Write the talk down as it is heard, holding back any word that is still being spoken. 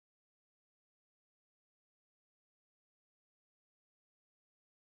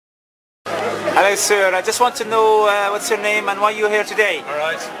Hello sir, I just want to know what's your name and why you're here today.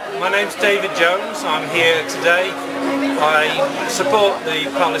 Alright, my name's David Jones. I'm here today. I support the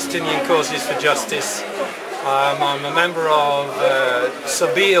Palestinian causes for justice. I'm a member of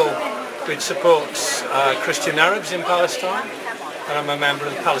Sabeel, which supports Christian Arabs in Palestine, and I'm a member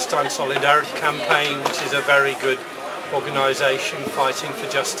of the Palestine Solidarity Campaign, which is a very good organisation fighting for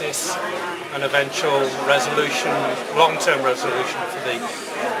justice and eventual resolution, long-term resolution for the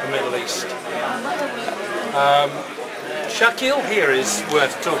Middle East. Sparkhill here is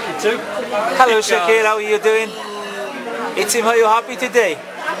worth talking to. Hello Sparkhill, how are you doing? It seems you happy today.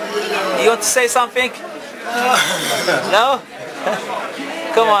 You want to say something? No?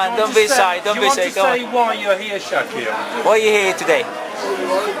 Come on, don't be shy, don't be shy. Do you want to say why you're here, Sparkhill? Why are you here today?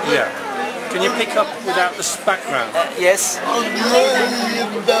 Yeah. Can you pick up without the background? Yes.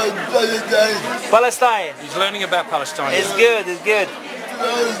 Palestine. He's learning about Palestine. It's good, it's good.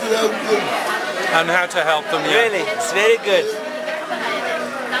 And how to help them, yeah. Really, it's very good.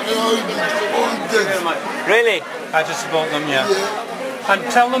 Really? How to support them, yeah. And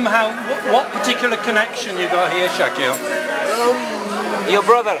tell them what particular connection you got here, Sparkhill. Your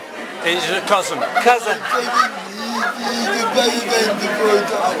brother? He's a cousin. Cousin.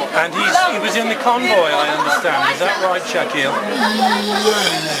 And he was in the convoy, I understand. Is that right, Sparkhill?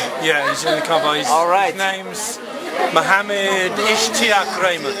 Yeah, he's in the convoy. All right. His name's Mohammed Ishtiaq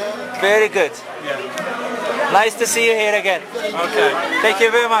Raymond. Very good. Yeah. Nice to see you here again. Okay. Thank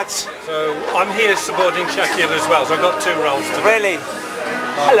you very much. So I'm here supporting Sparkhill as well, so I've got two roles today. Really?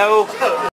 Hello.